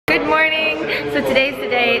morning. So today's the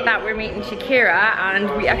day that we're meeting Shakira, and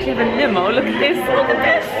we actually have a limo. Look at this, look at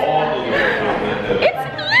this. It's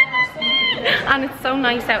lit! And it's so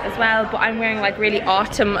nice out as well, but I'm wearing like really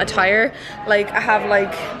autumn attire. Like I have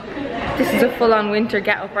like, this is a full-on winter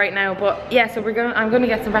get-up right now. But yeah, so I'm gonna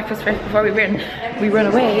get some breakfast first before we run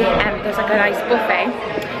away. And there's like a nice buffet.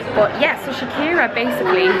 But yeah, so Shakira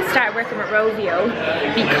basically started working with Rovio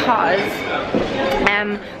because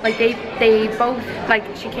like they both, like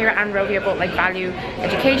Shakira and Rovio both like value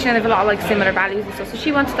education, and they have a lot of like similar values and stuff. So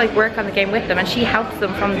she wants to like work on the game with them, and she helps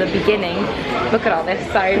them from the beginning. Look at all this,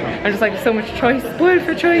 sorry, I'm just like, so much choice, spoiled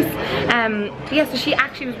for choice. Yeah, so she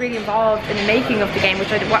actually was really involved in the making of the game,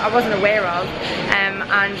 which I wasn't aware of. And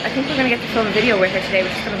I think we're gonna get to film a video with her today,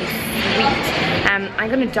 which is gonna be sweet. I'm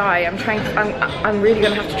gonna die. I'm really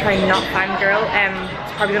gonna have to try and not fangirl.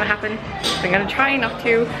 It's probably gonna happen. I'm gonna try not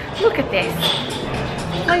to. Look at this.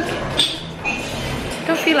 Like, I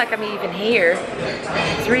don't feel like I'm even here.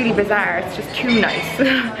 It's really bizarre. It's just too nice.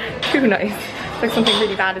 Too nice. It's like something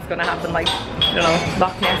really bad is gonna happen, like, I don't know,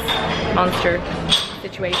 Loch Ness monster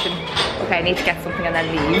situation. Okay, I need to get something and then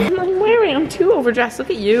leave. I'm too overdressed. Look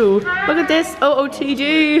at you. Look at this.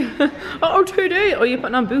 OOTD. OOTD. Oh, you're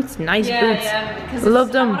putting on boots. Nice boots. Yeah,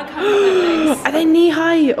 love them. Are they knee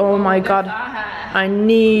high? Oh my god. I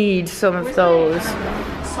need some of those.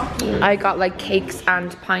 I got like cakes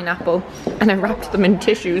and pineapple, and I wrapped them in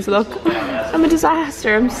tissues. Look, I'm a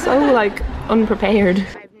disaster. I'm so like unprepared.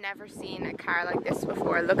 I've never seen a car like this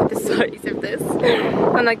before. Look at the size of this.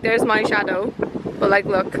 And like, there's my shadow. But like,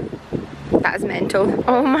 look. That is mental.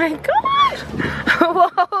 Oh my god!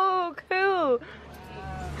 Whoa, cool!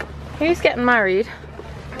 Who's getting married?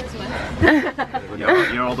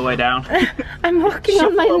 You're all the way down. I'm walking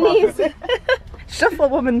on my knees. Shuffle,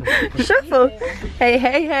 woman. Shuffle. Hey,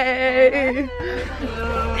 hey,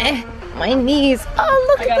 hey. My knees.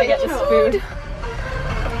 Oh, look, I gotta get this food.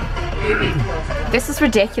 This is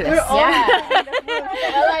ridiculous. Yeah.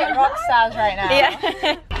 We're like rock stars right now. Yeah.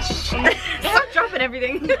 Stop dropping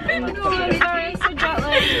everything. They're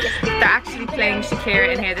actually playing Shakira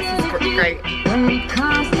in here. This is great.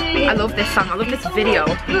 I love this song. I love this video.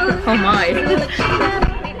 Oh my.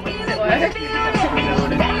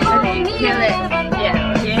 Kill it. Yeah.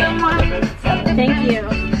 Thank you.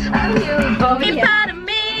 Oh, yeah.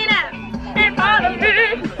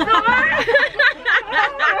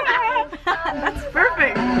 That's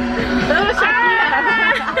perfect. You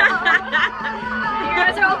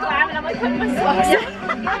guys are all glamming. I'm like putting my socks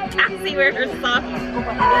on. Cassie wears her socks.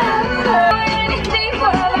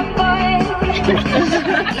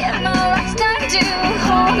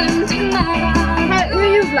 Who are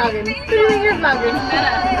you vlogging? Who do you think you're vlogging?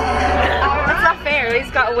 That's not fair.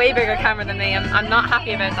 He's got a way bigger camera than me. I'm not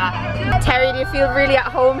happy about that. Terry, do you feel really at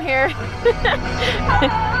home here?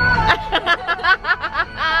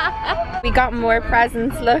 We got more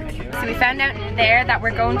presents, look. So we found out there that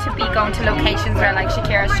we're going to be going to locations where like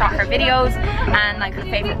Shakira shot her videos and like her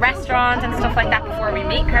favourite restaurant and stuff like that before we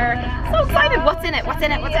meet her. So excited. What's in it? What's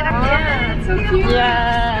in it? What's in it? Yeah, it's so cute.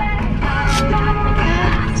 Yeah.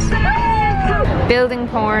 Building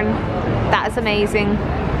porn. That is amazing.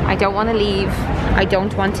 I don't want to leave. I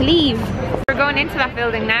don't want to leave. We're going into that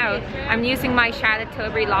building now. I'm using my Charlotte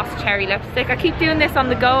Tilbury Lost Cherry lipstick. I keep doing this on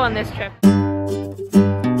the go on this trip.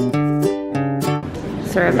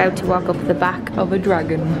 So we're about to walk up the back of a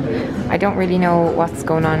dragon. I don't really know what's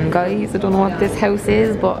going on, guys. I don't know what this house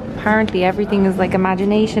is, but apparently everything is like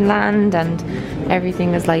imagination land, and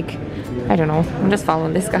everything is like, I don't know. I'm just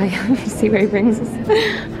following this guy to see where he brings us.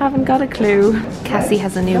 Haven't got a clue. Cassie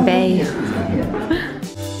has a new bay.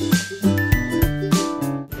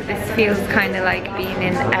 Feels kind of like being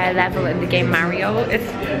in a level in the game Mario. It's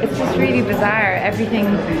just really bizarre. Everything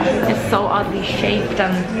is so oddly shaped,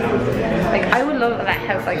 and like, I would love that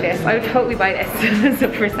house like this. I would totally buy this as a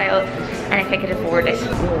for sale, and if I could afford it.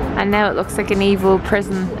 And now it looks like an evil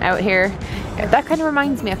prison out here. That kind of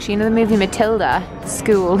reminds me, actually, you know the movie Matilda, the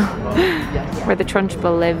school where the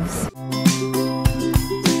Trunchbull lives.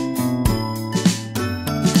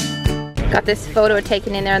 Got this photo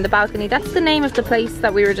taken in there on the balcony. That's the name of the place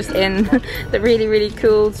that we were just in. The really, really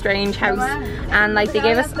cool, strange house. And like, they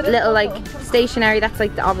gave us a little like stationery. That's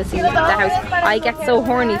like obviously the house. I get so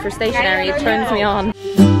horny for stationery, it turns me on.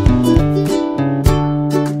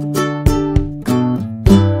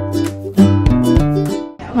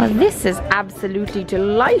 Well, this is absolutely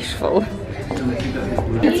delightful.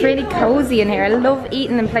 It's really cozy in here. I love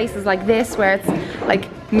eating in places like this where it's like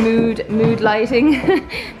mood lighting.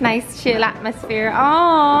 Nice chill atmosphere.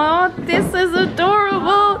 Oh, this is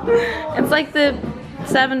adorable. It's like the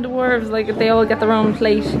 7 dwarves, like they all get their own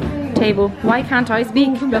plate. table. Why can't I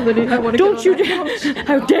speak? Melanie, I want to Don't you dare!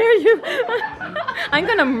 How dare you! I'm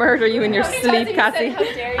gonna murder you in your sleep, Cassie. How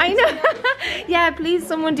dare you. I know. Yeah, please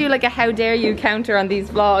someone do like a how dare you counter on these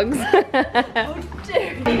vlogs. How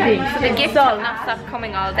dare you. So the gifts have not stopped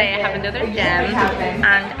coming all day. I have another gem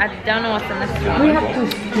and I don't know what's in this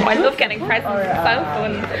one. I love getting presents, it's so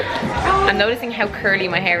fun. I'm noticing how curly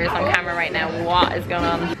my hair is on camera right now. What is going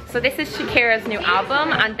on? So this is Shakira's new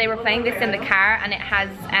album and they were playing this in the car and it has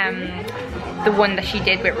the one that she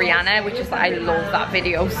did with Rihanna, which is, I love that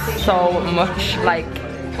video so much. Like,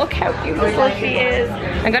 look how beautiful she is.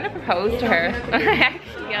 I'm gonna propose to her. I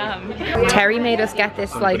actually am. Terry made us get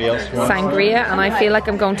this like sangria and I feel like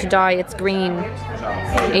I'm going to die. It's green.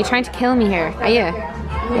 Are you trying to kill me here? Are you?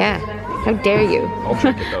 Yeah. How dare you?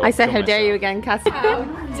 I said how dare you again, Cassie. How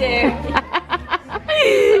dare you.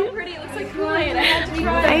 It's so pretty, it looks like wine. I had to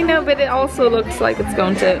try. I know, but it also looks like it's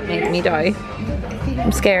going to make me die.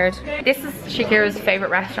 I'm scared. This is Shakira's favorite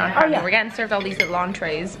restaurant. We're getting served all these little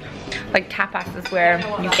entrees. Like tapas is where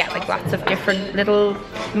you get like lots of different little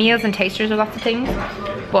meals and tasters of lots of things.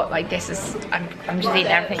 But like this is, I'm just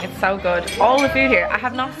eating everything. It's so good. All the food here. I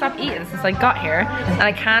have not stopped eating since I got here, and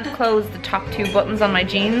I can't close the top 2 buttons on my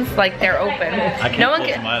jeans. Like they're open. No one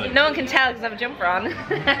can tell because I have a jumper on.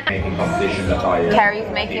 Terry's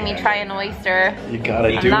making me try an oyster. You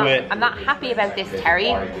gotta do it. I'm not happy about this,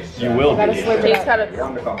 Terry. You will be.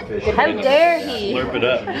 How dare he? Slurp it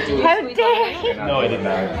up. How dare he? No, it didn't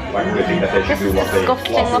matter. This is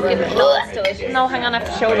disgusting looking. No, hang on, I have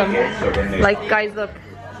to show them. Like, guys, look.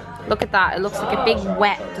 Look at that. It looks like a big,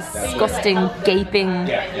 wet, disgusting, gaping.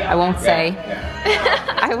 I won't say.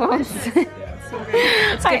 I won't say.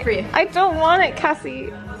 It's good for you. I don't want it,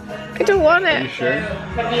 Cassie. I don't want it. Are you sure?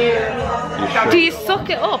 Do you suck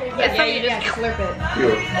it up? It's not you just slurp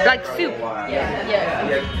it. like soup.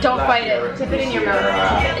 Yeah. Don't fight it. Tip it in your mouth.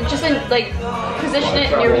 And just like position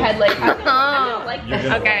it in your head like like this.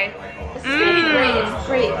 Okay. It's great. It's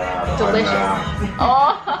great. Delicious.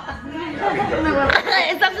 Oh.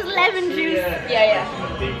 Is that just lemon juice? Yeah.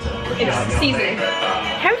 It's seasoning.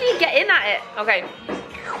 How do you get in at it? Okay.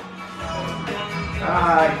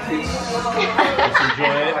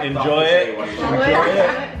 Enjoy it.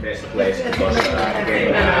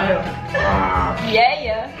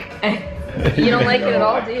 Yeah. You don't like it at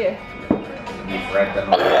all, do you?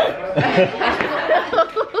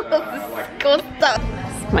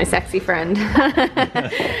 My sexy friend.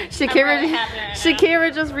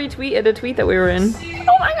 Shakira just retweeted a tweet that we were in.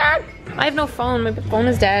 Oh my god! I have no phone. My phone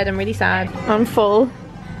is dead. I'm really sad. I'm full.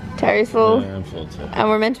 Terry's full. Yeah, I'm full too. And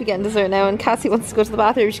we're meant to be getting dessert now and Cassie wants to go to the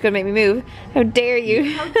bathroom. She's gonna make me move. How dare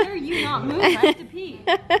you? How dare you not move? I have to pee.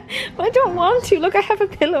 I don't want to. Look, I have a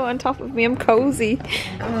pillow on top of me. I'm cozy.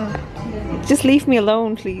 Just leave me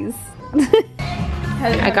alone, please.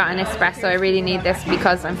 I got an espresso. I really need this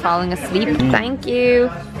because I'm falling asleep. Thank you.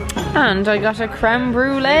 And I got a creme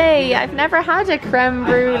brulee. I've never had a creme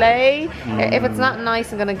brulee. If it's not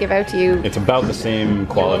nice, I'm gonna give out to you. It's about the same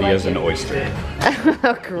quality as an oyster.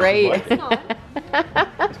 Oh, great.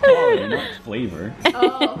 It's quality, not flavor.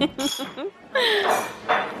 Oh.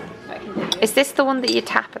 Is this the one that you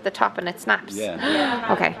tap at the top and it snaps? Yeah.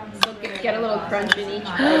 Okay. So get a little crunch in each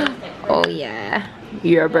bite. Oh yeah.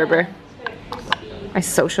 You're a berber. I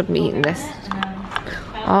so shouldn't be eating this.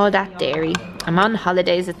 All that dairy. I'm on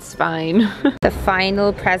holidays, it's fine. The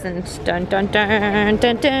final present. Dun dun dun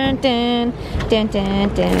dun dun dun dun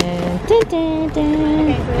dun dun dun dun dun.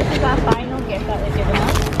 Okay, so this is our final gift that we're giving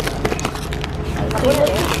us.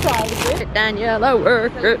 Daniela,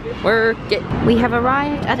 work it. We have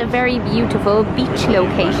arrived at a very beautiful beach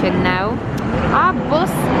location now. Ah,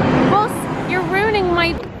 bus, you're ruining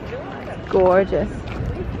my... Gorgeous.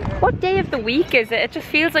 What day of the week is it? It just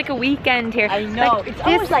feels like a weekend here. I know. Like, it's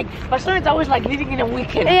always like Barcelona is always like living in a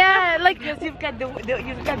weekend. Yeah, like Because you've got the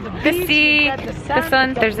the beach, sea, you've got the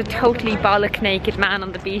sun. There's a totally bollock naked man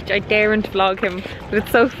on the beach. I daren't vlog him, but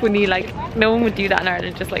it's so funny. Like no one would do that in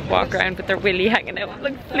Ireland, just like walk around with their willy hanging out,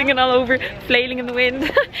 like flinging all over, flailing in the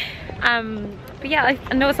wind. But yeah,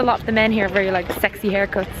 I notice a lot of the men here have very like sexy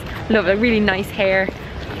haircuts. Love a really nice hair.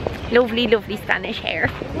 Lovely, lovely Spanish hair.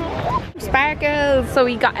 Sparkles! So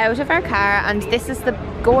we got out of our car and this is the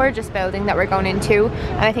gorgeous building that we're going into.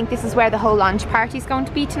 And I think this is where the whole launch party is going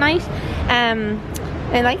to be tonight.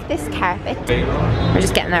 I like this carpet. We're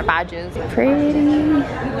just getting our badges. Pretty.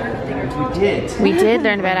 We did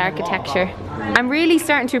learn about architecture. I'm really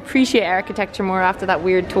starting to appreciate architecture more after that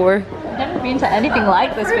weird tour. I've never been to anything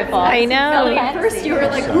like this before. I know. At first you were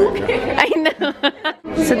like, who cares? I know.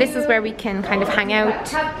 So this is where we can kind of hang out.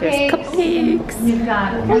 There's cupcakes.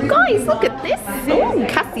 Oh guys, look at this. Oh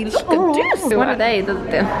Cassie, look at this. What are they? The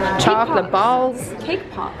chocolate balls. Cake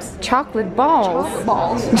pops. Chocolate balls. Chocolate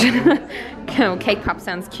balls. Oh, cake pop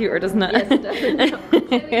sounds cuter, doesn't it? Yes,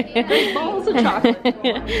 it does. Balls of chocolate.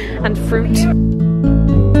 And fruit.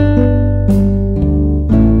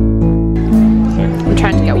 I'm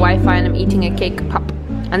trying to get Wi-Fi and I'm eating a cake pop.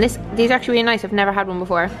 And these are actually really nice. I've never had one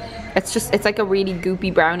before. It's like a really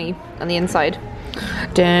goopy brownie on the inside.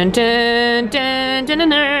 Dun, dun, dun, dun, dun,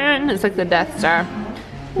 dun. It's like the Death Star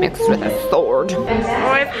mixed with a sword. Oh,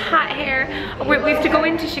 I've hot hair. We have to go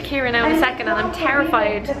into Shakira now in a second and I'm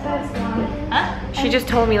terrified. Huh? She just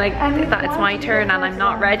told me like that it's my turn and I'm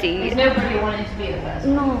not ready. Nobody wanted to be with us.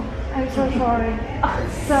 No, I'm so sorry.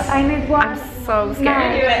 So I need one. I'm so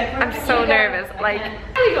scared. I'm so nervous. Like, Where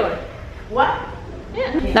are you going? What?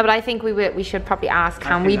 Yeah. no, but I think we should probably ask,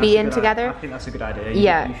 can we be in together? I think that's a good idea.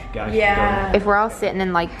 Yeah. You guys Yeah. If we're all sitting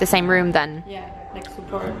in like the same room, then Yeah, next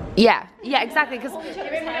support. yeah, exactly. Because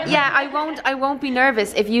yeah, I won't be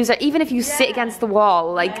nervous if you even if you sit against the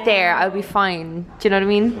wall like there, I'll be fine. Do you know what I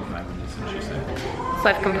mean? So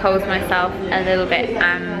I've composed myself a little bit.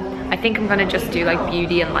 I think I'm gonna just do like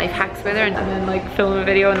beauty and life hacks with her and then like film a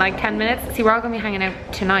video in like 10 minutes. See, we're all gonna be hanging out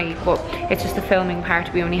tonight, but it's just the filming part.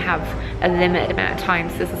 We only have a limited amount of time,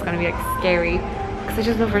 so this is gonna be like scary because I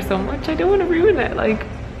just love her so much. I don't want to ruin it. Like,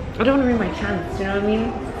 I don't want to ruin my chance. Do you know what I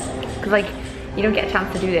mean? Because like, you don't get a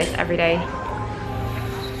chance to do this every day.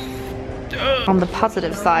 On the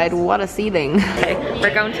positive side, what a ceiling. Okay,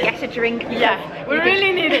 we're going to get a drink. Yeah, we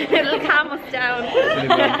really need it. It'll calm us down.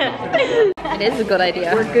 It is a good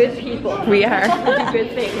idea. We're good people. We are. We do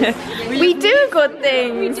good things. We do good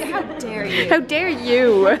things. We do. How dare you? How dare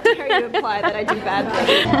you? How dare you imply that I do bad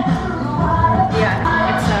things?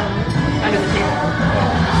 Yeah, it's under the table.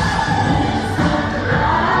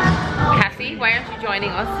 Cassie, why aren't you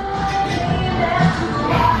joining us?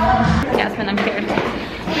 Jasmine, I'm scared.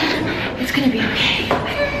 It's gonna be okay.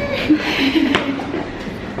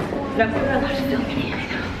 But I'm allowed to film anyway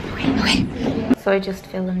though. Okay. So I just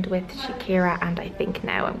filmed with Shakira and I think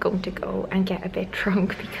now I'm going to go and get a bit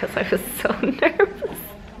drunk because I was so nervous.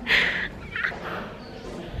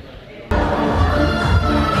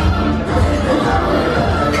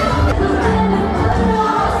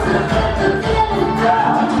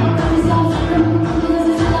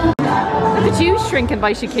 Look at you shrinking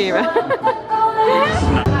by Shakira.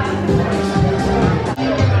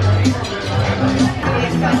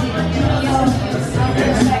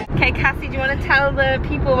 Okay, Cassie, do you want to tell the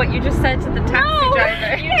people what you just said to the taxi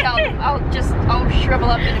driver? You tell them. I'll shrivel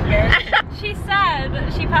up in embarrassment. She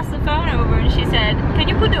said, she passed the phone over and she said, can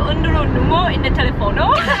you put the undero numo in the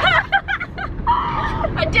telefono?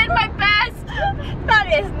 I did my best. That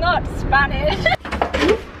is not Spanish.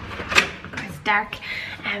 It's dark.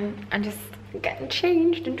 I'm just getting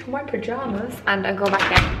changed into my pajamas and I'll go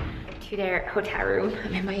back down to their hotel room.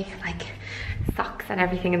 I'm in my like socks and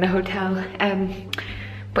everything in the hotel.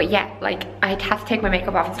 But yeah, like I had to take my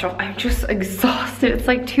makeup off and stuff. I'm just exhausted. It's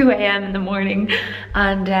like 2 a.m. in the morning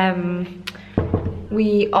and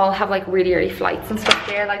we all have like really early flights and stuff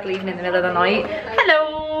there, like leaving in the middle of the night.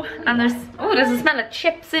 Hello! And there's a smell of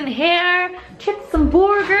chips in here. Chips and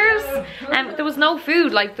burgers. There was no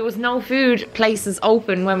food, like there was no food places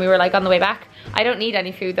open when we were like on the way back. I don't need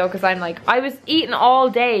any food though because I'm like, I was eating all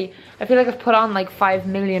day. I feel like I've put on like 5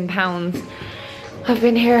 million pounds. I've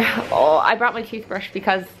been here. Oh, I brought my toothbrush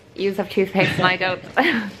because you have toothpaste and I don't.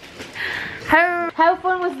 How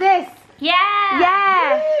fun was this? Yeah!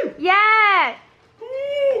 Yeah! Woo! Yeah!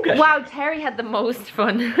 Gosh. Wow, Terry had the most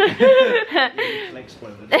fun.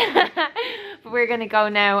 But we're gonna go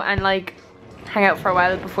now and like hang out for a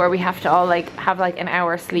while before we have to all like have like an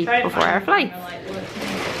hour sleep before our flights.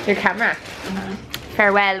 Your camera.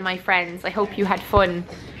 Farewell, my friends. I hope you had fun.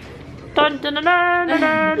 Dun, dun, dun, dun, dun,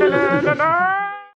 dun, dun, dun, dun.